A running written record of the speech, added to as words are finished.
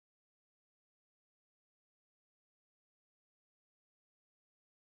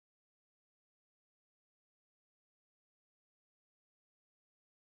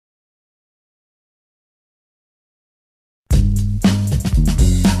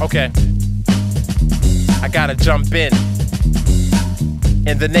Okay, I gotta jump in,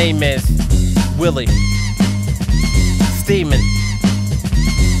 and the name is Willie Steeman,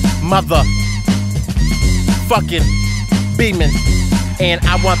 mother fucking beaming. And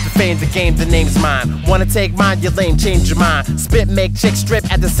I want the fame, the game, the name's mine. Wanna take mine, you're lame, change your mind. Spit, make chicks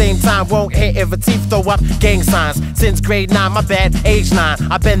strip at the same time. Won't hit if a teeth throw up gang signs. Since grade 9, my bad, age 9.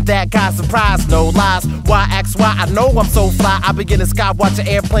 I've been that guy, surprised, no lies. Why ask why? I know I'm so fly. I be in the sky watching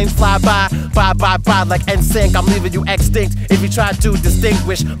airplanes fly by. Bye, like NSYNC, I'm leaving you extinct. If you try to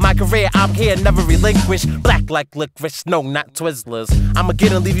distinguish my career, I'm here, never relinquish. Black like licorice, no, not Twizzlers. I'ma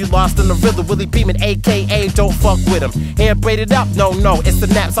get and leave you lost in the riddle. Willie Beeman, aka don't fuck with him. Hair braided up, no, it's the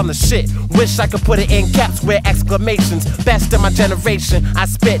naps, I'm the shit. Wish I could put it in caps with exclamations. Best in my generation, I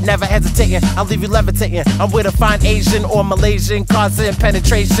spit, never hesitating. I'll leave you levitating. I'm with a fine Asian or Malaysian, causing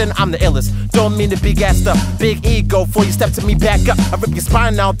penetration. I'm the illest, don't mean to be gassed up. Big ego, before you step to me, back up. I rip your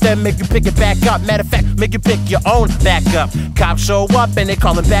spine out, then make you pick it back up. Matter of fact, make you pick your own back up. Cops show up and they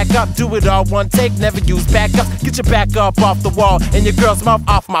callin' back up. Do it all one take, never use backups. Get your back up off the wall and your girl's mouth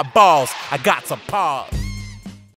off my balls. I got to pause.